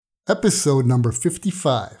episode number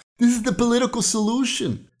 55. This is the political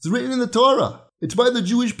solution. It's written in the Torah. It's by the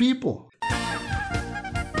Jewish people.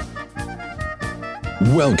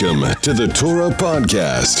 Welcome to the Torah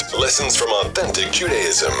Podcast. Lessons from authentic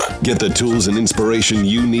Judaism. Get the tools and inspiration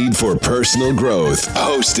you need for personal growth.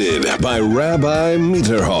 Hosted by Rabbi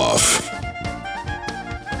Mitterhoff.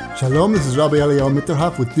 Shalom, this is Rabbi Eliyahu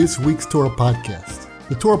Mitterhoff with this week's Torah Podcast.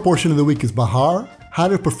 The Torah portion of the week is Bahar, How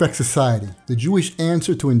to Perfect Society, the Jewish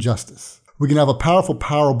answer to injustice. We're going to have a powerful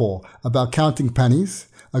parable about counting pennies,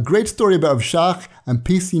 a great story about Rav Shach and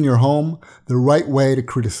peace in your home, the right way to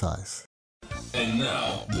criticize. And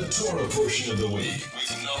now, the Torah portion of the week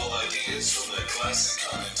with novel ideas from the classic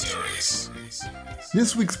commentaries.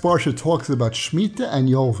 This week's Parsha talks about Shemitah and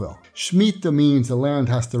Yovel. Shemitah means the land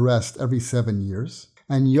has to rest every 7 years.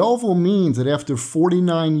 And Yovel means that after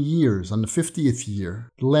 49 years, on the 50th year,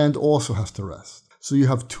 the land also has to rest. So you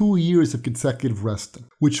have 2 years of consecutive resting,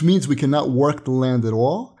 which means we cannot work the land at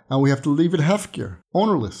all, and we have to leave it hefker,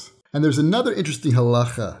 ownerless. And there's another interesting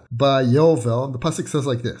halacha by Yovel. The pasuk says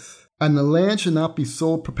like this: "And the land should not be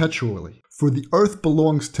sold perpetually, for the earth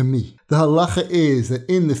belongs to me." The halacha is that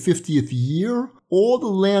in the 50th year, all the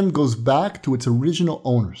land goes back to its original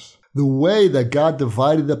owners. The way that God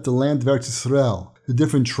divided up the land of Eretz Yisrael, the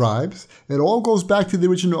different tribes, it all goes back to the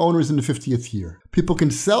original owners in the 50th year. People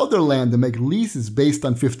can sell their land and make leases based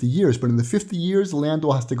on 50 years, but in the 50 years, the land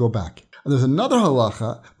all has to go back. And there's another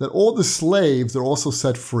halacha that all the slaves are also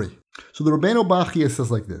set free. So the Rabbeinu Bachia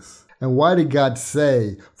says like this: "And why did God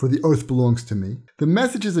say, 'For the earth belongs to me'? The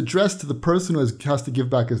message is addressed to the person who has to give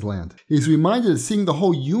back his land. He's reminded that seeing the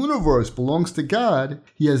whole universe belongs to God,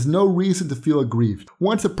 he has no reason to feel aggrieved.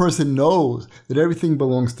 Once a person knows that everything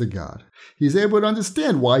belongs to God, he's able to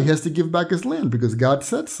understand why he has to give back his land, because God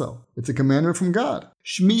said so. It's a commandment from God."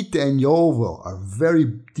 Shemitah and Yovel are very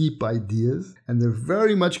deep ideas, and they're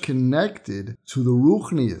very much connected to the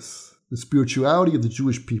Ruchnius, the spirituality of the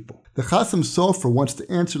Jewish people. The Chasam Sofer wants to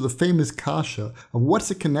answer the famous kasha of what's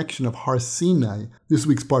the connection of Har Sinai, this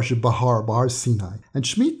week's Parsha Bahar Sinai, and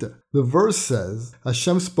Shemitah. The verse says,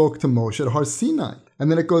 Hashem spoke to Moshe at Har Sinai, and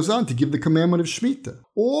then it goes on to give the commandment of Shemitah.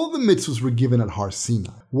 All the mitzvahs were given at Har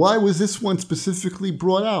Sinai. Why was this one specifically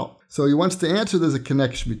brought out? So he wants to answer there's a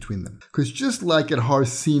connection between them. Because just like at Har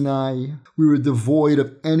Sinai, we were devoid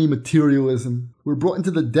of any materialism. We were brought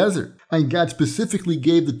into the desert, and God specifically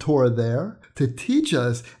gave the Torah there to teach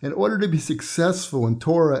us in order to be successful in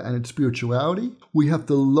Torah and its spirituality, we have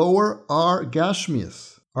to lower our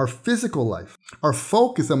gashmias, our physical life, our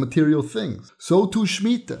focus on material things. So too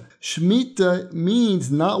Shemitah. Shemitah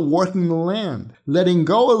means not working the land, letting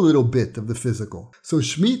go a little bit of the physical. So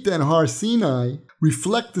Shemitah and Har Sinai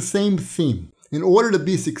reflect the same theme. In order to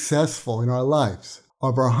be successful in our lives,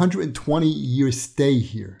 of our 120-year stay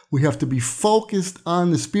here, we have to be focused on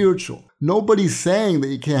the spiritual. Nobody's saying that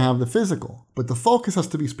you can't have the physical, but the focus has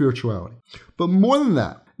to be spirituality. But more than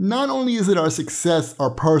that, not only is it our success, our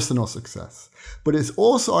personal success, but it's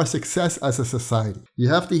also our success as a society. You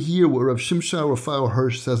have to hear what Rav Shimshon Raphael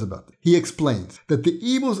Hirsch says about it. He explains that the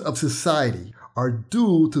evils of society are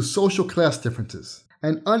due to social class differences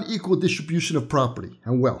and unequal distribution of property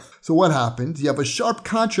and wealth. So what happens? You have a sharp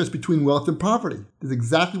contrast between wealth and poverty. That's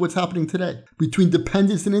exactly what's happening today. Between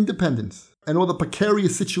dependence and independence, and all the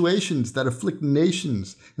precarious situations that afflict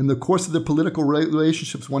nations in the course of their political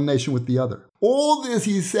relationships, one nation with the other. All this,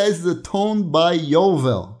 he says, is atoned by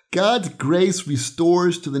Yovel. God's grace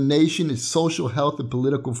restores to the nation its social health and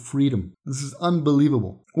political freedom. This is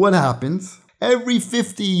unbelievable. What happens? Every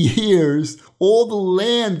 50 years, all the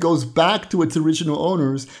land goes back to its original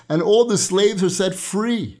owners, and all the slaves are set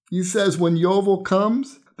free. He says when Yovel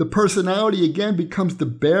comes, the personality again becomes the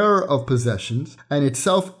bearer of possessions, and it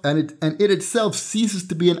itself ceases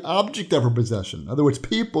to be an object of her possession. In other words,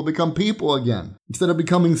 people become people again, instead of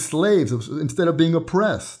becoming slaves, instead of being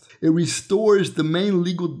oppressed. It restores the main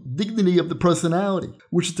legal dignity of the personality,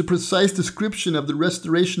 which is the precise description of the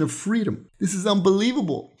restoration of freedom. This is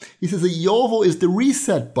unbelievable. He says that Yovel is the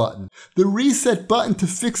reset button to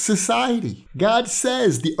fix society. God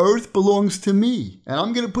says the earth belongs to me, and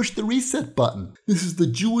I'm going to push the reset button. This is the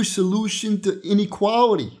Jewish solution to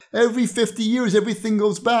inequality. Every 50 years, everything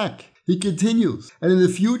goes back. He continues, and in the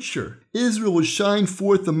future, Israel will shine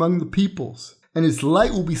forth among the peoples, and its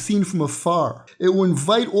light will be seen from afar. It will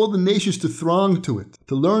invite all the nations to throng to it,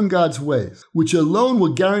 to learn God's ways, which alone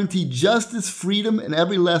will guarantee justice, freedom, and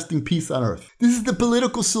everlasting peace on earth. This is the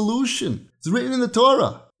political solution. It's written in the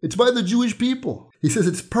Torah. It's by the Jewish people. He says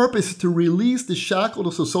its purpose is to release the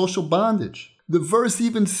shackles of social bondage. The verse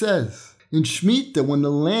even says, in Shemitah, when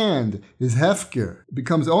the land is hefker, it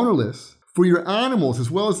becomes ownerless, For your animals, as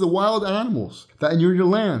well as the wild animals that in your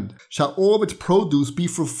land, shall all of its produce be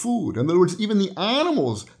for food. In other words, even the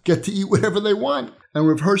animals get to eat whatever they want. And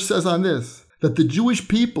Rav Hirsch says on this, that the Jewish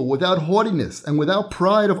people, without haughtiness and without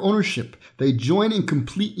pride of ownership, they join in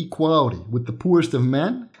complete equality with the poorest of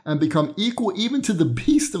men and become equal even to the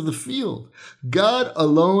beast of the field. God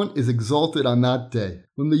alone is exalted on that day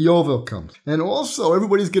when the Yovel comes. And also,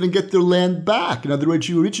 everybody's going to get their land back. In other words,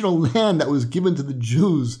 the original land that was given to the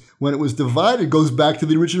Jews when it was divided goes back to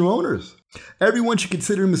the original owners. Everyone should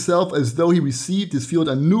consider himself as though he received his field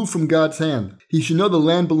anew from God's hand. He should know the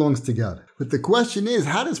land belongs to God. But the question is,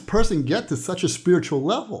 how does a person get to such a spiritual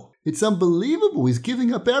level? It's unbelievable. He's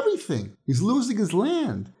giving up everything. He's losing his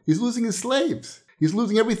land. He's losing his slaves. He's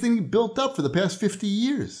losing everything he built up for the past 50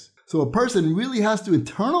 years. So a person really has to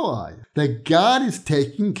internalize that God is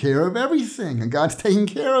taking care of everything, and God's taking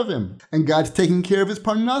care of him, and God's taking care of his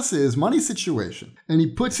parnassah, his money situation, and he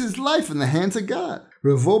puts his life in the hands of God.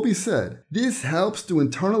 Rav Wolbe said, this helps to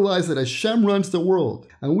internalize that Hashem runs the world,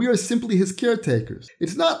 and we are simply his caretakers.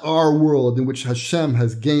 It's not our world in which Hashem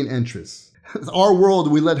has gained interest. It's our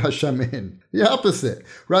world, we let Hashem in. The opposite.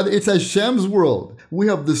 Rather, it's Hashem's world. We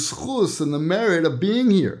have the schus and the merit of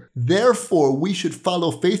being here. Therefore, we should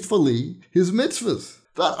follow faithfully his mitzvahs.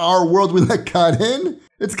 It's not our world, we let God in.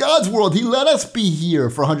 It's God's world. He let us be here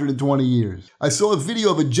for 120 years. I saw a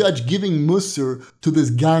video of a judge giving musar to this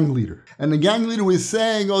gang leader. And the gang leader was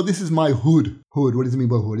saying, oh, this is my hood. Hood, what does it mean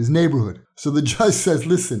by hood? His neighborhood. So the judge says,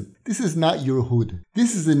 listen, this is not your hood.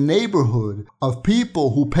 This is a neighborhood of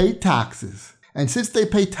people who pay taxes. And since they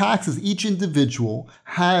pay taxes, each individual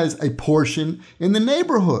has a portion in the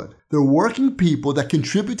neighborhood. They're working people that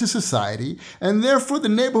contribute to society, and therefore the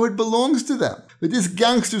neighborhood belongs to them. But this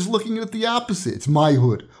gangster's looking at the opposite. It's my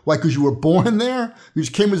hood. Why? Because you were born there? You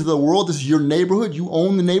just came into the world. This is your neighborhood. You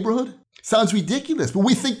own the neighborhood? Sounds ridiculous, but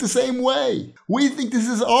we think the same way. We think this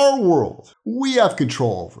is our world. We have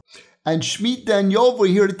control over it. And Shemitah and Yovel are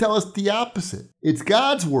here to tell us the opposite. It's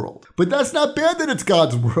God's world. But that's not bad that it's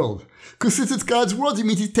God's world. Because since it's God's world, it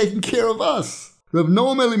means he's taking care of us. Rav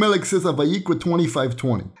Noam Elimelech says on Vayikra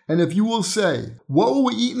 25:20, and if you will say, what will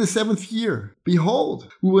we eat in the 7th year?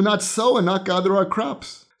 Behold, we will not sow and not gather our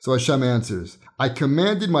crops. So Hashem answers, I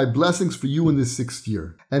commanded my blessings for you in the 6th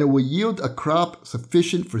year, and it will yield a crop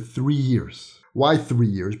sufficient for 3 years. Why 3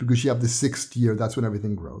 years? Because you have the 6th year, that's when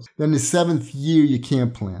everything grows. Then the 7th year, you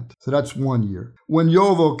can't plant. So that's 1 year. When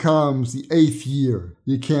Yovel comes, the 8th year,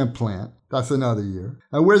 you can't plant. That's another year.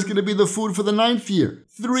 And where's going to be the food for the 9th year?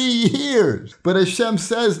 3 years. But Hashem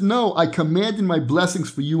says, no, I commanded my blessings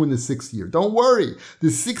for you in the 6th year. Don't worry. The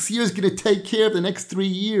 6th year is going to take care of the next 3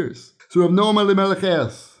 years. So Rav Noam Elimelech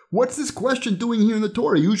asks, what's this question doing here in the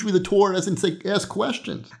Torah? Usually the Torah doesn't say ask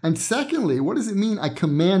questions. And secondly, what does it mean, I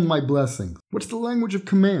command my blessings? What's the language of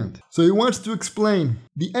command? So he wants to explain,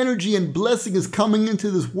 the energy and blessing is coming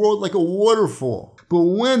into this world like a waterfall. But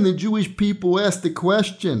when the Jewish people ask the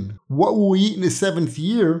question, what will we eat in the 7th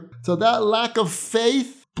year? So that lack of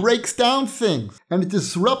faith breaks down things and it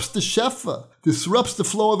disrupts the shefa, disrupts the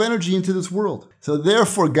flow of energy into this world. So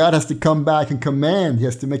therefore God has to come back and command. He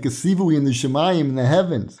has to make a sivui in the shemayim, in the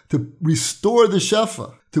heavens, to restore the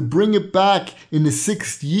shefa, to bring it back in the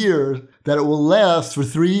 6th year that it will last for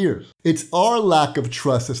 3 years. It's our lack of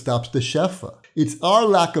trust that stops the shefa. It's our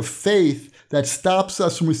lack of faith that stops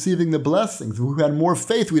us from receiving the blessings. If we had more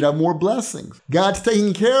faith, we'd have more blessings. God's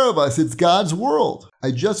taking care of us. It's God's world.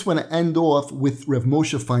 I just want to end off with Rav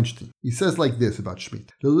Moshe Feinstein. He says like this about Shemitah.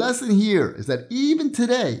 The lesson here is that even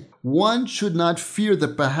today, one should not fear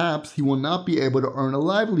that perhaps he will not be able to earn a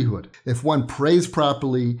livelihood if one prays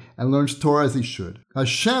properly and learns Torah as he should.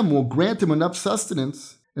 Hashem will grant him enough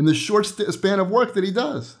sustenance in the short span of work that he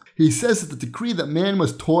does. He says that the decree that man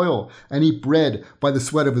must toil and eat bread by the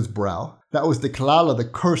sweat of his brow, that was the kalala, the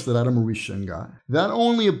curse that Adam Rishon got. That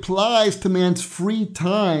only applies to man's free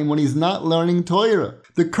time when he's not learning Torah.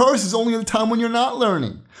 The curse is only the time when you're not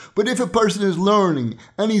learning. But if a person is learning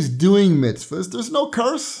and he's doing mitzvahs, there's no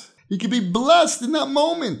curse. He can be blessed in that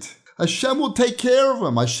moment. Hashem will take care of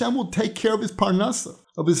him. Hashem will take care of his parnassah,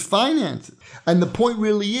 of his finances. And the point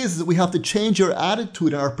really is that we have to change our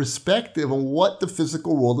attitude and our perspective on what the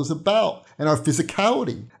physical world is about, and our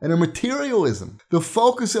physicality, and our materialism. The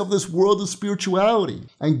focus of this world is spirituality.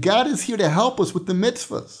 And God is here to help us with the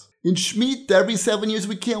mitzvahs. In Shemitah, every 7 years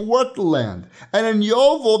we can't work the land. And in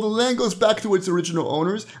Yovel, the land goes back to its original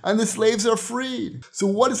owners, and the slaves are freed. So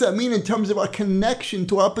what does that mean in terms of our connection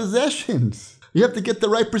to our possessions? You have to get the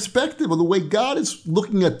right perspective of the way God is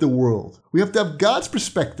looking at the world. We have to have God's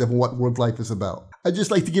perspective on what world life is about. I'd just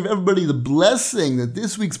like to give everybody the blessing that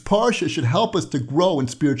this week's Parsha should help us to grow in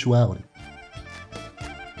spirituality.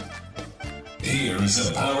 Here's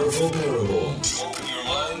a powerful parable to open your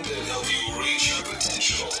mind and help you reach your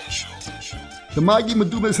potential. The Magi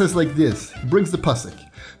Meduma says like this, brings the pasuk.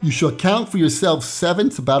 You shall count for yourself 7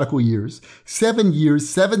 sabbatical years, 7 years,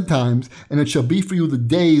 7 times, and it shall be for you the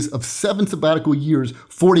days of 7 sabbatical years,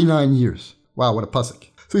 49 years. Wow, what a pasuk.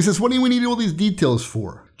 So he says, what do we need all these details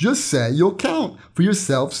for? Just say you'll count for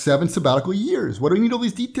yourself 7 sabbatical years. What do you need all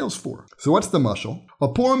these details for? So what's the mashal? A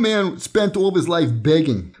poor man spent all of his life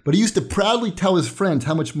begging, but he used to proudly tell his friends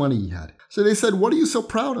how much money he had. So they said, what are you so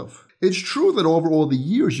proud of? It's true that over all the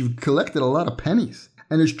years you've collected a lot of pennies.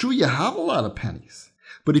 And it's true you have a lot of pennies.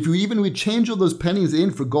 But if you even would change all those pennies in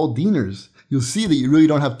for gold dinars, you'll see that you really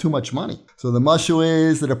don't have too much money. So the mashal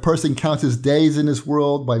is that a person counts his days in this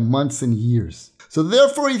world by months and years. So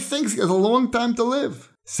therefore he thinks he has a long time to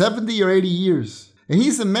live, 70 or 80 years. And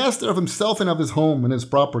he's the master of himself and of his home and his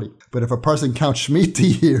property. But if a person counts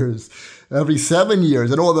Shemitah years every 7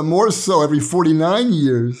 years, and all the more so every 49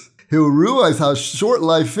 years, he'll realize how short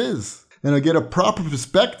life is, and he'll get a proper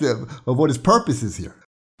perspective of what his purpose is here.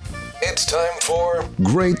 It's time for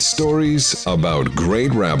Great Stories About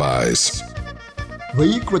Great Rabbis.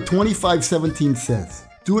 Vayikra 25:17 says,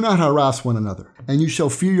 do not harass one another, and you shall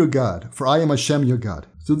fear your God, for I am Hashem your God.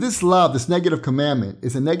 So this law, this negative commandment,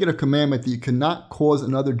 is a negative commandment that you cannot cause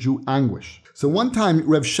another Jew anguish. So one time,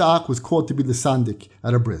 Reb Shach was called to be the sandik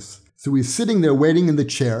at a bris. So he's sitting there waiting in the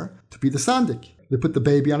chair to be the sandik. They put the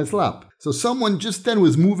baby on his lap. So someone just then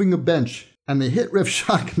was moving a bench, and they hit Reb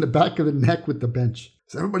Shach in the back of the neck with the bench.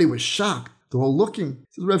 So everybody was shocked. They were all looking.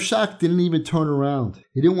 So Reb Shach didn't even turn around.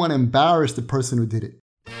 He didn't want to embarrass the person who did it.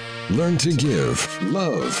 Learn to give,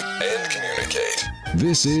 love, and communicate.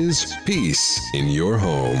 This is Peace in Your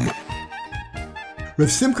Home. Rav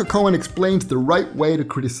Simcha Cohen explains the right way to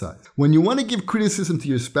criticize. When you want to give criticism to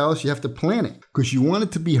your spouse, you have to plan it because you want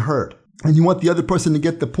it to be heard. And you want the other person to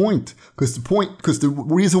get the point, because the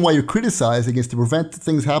reason why you're criticizing is to prevent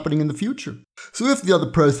things happening in the future. So if the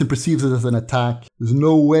other person perceives it as an attack, there's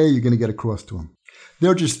no way you're going to get across to him.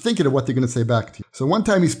 They're just thinking of what they're going to say back to you. So one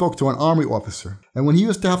time he spoke to an army officer, and when he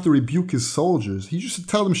used to have to rebuke his soldiers, he used to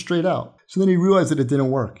tell them straight out. So then he realized that it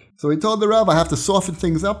didn't work. So he told the Rav, I have to soften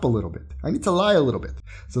things up a little bit. I need to lie a little bit.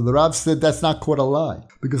 So the Rav said that's not called a lie,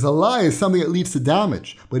 because a lie is something that leads to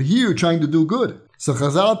damage, but here you're trying to do good. So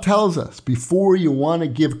Chazal tells us, before you want to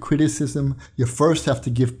give criticism, you first have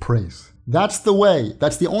to give praise. That's the way.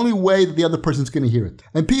 That's the only way that the other person's going to hear it.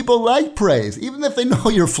 And people like praise, even if they know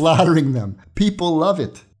you're flattering them. People love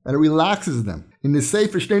it, and it relaxes them. In the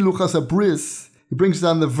Sefer Shnei Luchas HaBris, he brings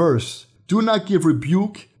down the verse, do not give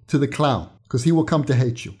rebuke to the clown, because he will come to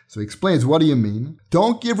hate you. So he explains, what do you mean?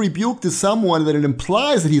 Don't give rebuke to someone that it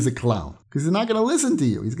implies that he's a clown, because he's not going to listen to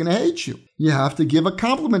you. He's going to hate you. You have to give a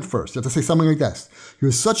compliment first. You have to say something like this.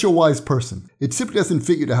 You're such a wise person. It simply doesn't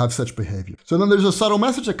fit you to have such behavior. So then there's a subtle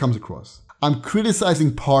message that comes across. I'm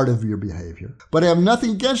criticizing part of your behavior, but I have nothing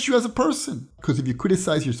against you as a person. Because if you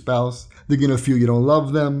criticize your spouse, they're going to feel you don't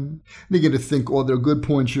love them. They're going to think all their good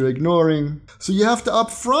points you're ignoring. So you have to up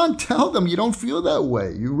front tell them you don't feel that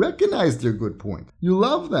way. You recognize their good point. You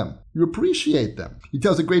love them. You appreciate them. He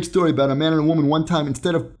tells a great story about a man and a woman one time,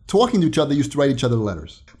 instead of talking to each other, they used to write each other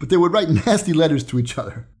letters. But they would write nasty letters to each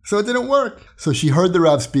other. So it didn't work. So she heard the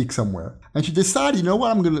Rav speak somewhere. And she decided, you know what,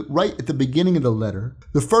 I'm going to write at the beginning of the letter.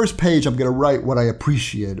 The first page, I'm going to write what I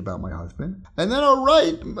appreciate about my husband. And then I'll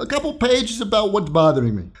write a couple pages about what's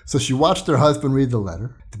bothering me. So she watched her husband read the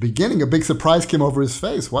letter. At the beginning, a big surprise came over his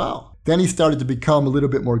face. Wow. Then he started to become a little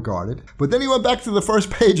bit more guarded. But then he went back to the first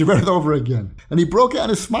page and read it over again. And he broke out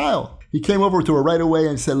in a smile. He came over to her right away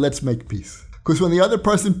and said, let's make peace. Because when the other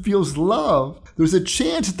person feels love, there's a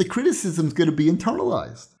chance that the criticism is going to be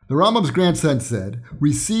internalized. The Rambam's grandson said,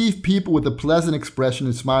 receive people with a pleasant expression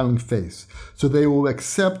and smiling face, so they will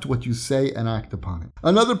accept what you say and act upon it.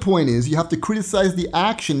 Another point is, you have to criticize the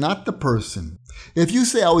action, not the person. If you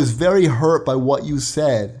say, I was very hurt by what you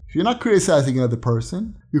said, you're not criticizing another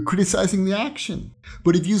person, you're criticizing the action.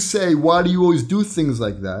 But if you say, why do you always do things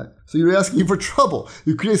like that? So you're asking for trouble.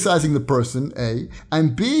 You're criticizing the person, A,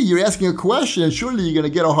 and B, you're asking a question, and surely you're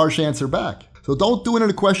going to get a harsh answer back. So don't do it in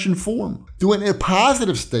a question form. Do it in a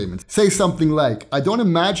positive statement. Say something like, I don't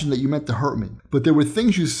imagine that you meant to hurt me, but there were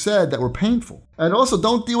things you said that were painful. And also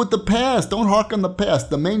don't deal with the past. Don't hark on the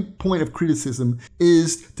past. The main point of criticism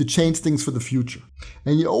is to change things for the future.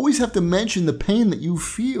 And you always have to mention the pain that you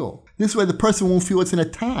feel. This way the person won't feel it's an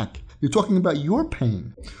attack. You're talking about your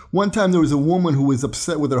pain. One time there was a woman who was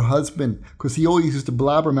upset with her husband because he always used to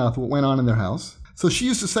blabbermouth what went on in their house. So she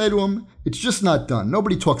used to say to him, it's just not done.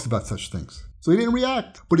 Nobody talks about such things. So he didn't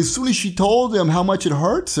react. But as soon as she told him how much it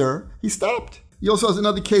hurts her, he stopped. He also has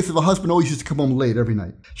another case of a husband always used to come home late every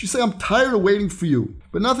night. She'd say, I'm tired of waiting for you.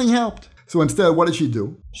 But nothing helped. So instead, what did she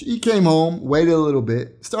do? She came home, waited a little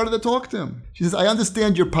bit, started to talk to him. She says, I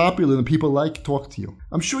understand you're popular and people like to talk to you.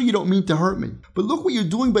 I'm sure you don't mean to hurt me. But look what you're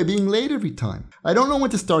doing by being late every time. I don't know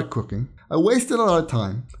when to start cooking. I wasted a lot of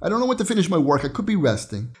time. I don't know when to finish my work. I could be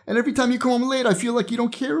resting. And every time you come home late, I feel like you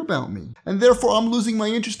don't care about me. And therefore, I'm losing my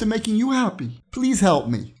interest in making you happy. Please help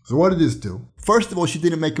me. So what did this do? First of all, she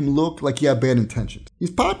didn't make him look like he had bad intentions. He's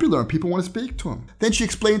popular and people want to speak to him. Then she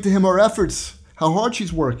explained to him her efforts, how hard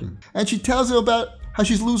she's working. And she tells him about how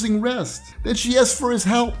she's losing rest. Then she asks for his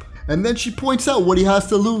help. And then she points out what he has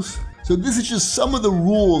to lose. So this is just some of the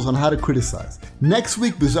rules on how to criticize. Next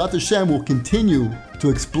week, B'ezrat Hashem will continue to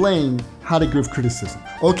explain how to give criticism.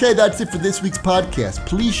 Okay, that's it for this week's podcast.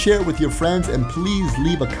 Please share it with your friends and please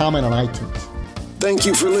leave a comment on iTunes. Thank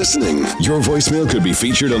you for listening. Your voicemail could be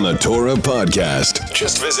featured on the Torah podcast.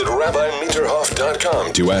 Just visit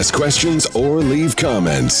RabbiMitterhoff.com to ask questions or leave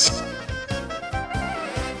comments.